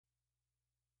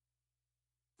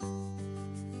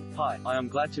Hi, I am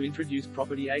glad to introduce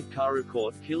Property 8 Karu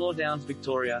Court, Keilor Downs,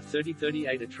 Victoria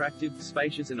 3038. Attractive,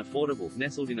 spacious and affordable,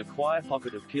 nestled in a quiet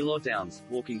pocket of Keilor Downs,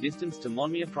 walking distance to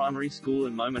Monmere Primary School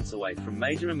and moments away from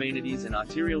major amenities and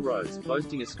arterial roads,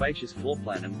 boasting a spacious floor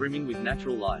plan and brimming with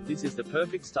natural light. This is the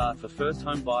perfect start for first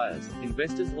home buyers,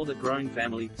 investors or the growing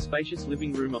family. Spacious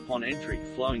living room upon entry,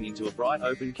 flowing into a bright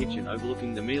open kitchen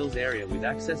overlooking the meals area with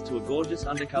access to a gorgeous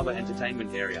undercover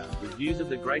entertainment area, with views of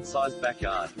the great-sized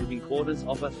backyard. Living quarters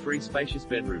offer 3 spacious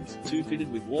bedrooms, 2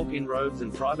 fitted with walk-in robes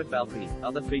and private balcony.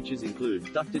 Other features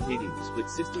include ducted heating, split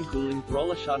system cooling,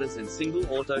 roller shutters and single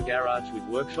auto garage with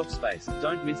workshop space.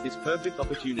 Don't miss this perfect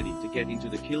opportunity to get into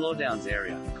the Keilor Downs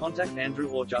area. Contact Andrew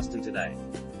or Justin today.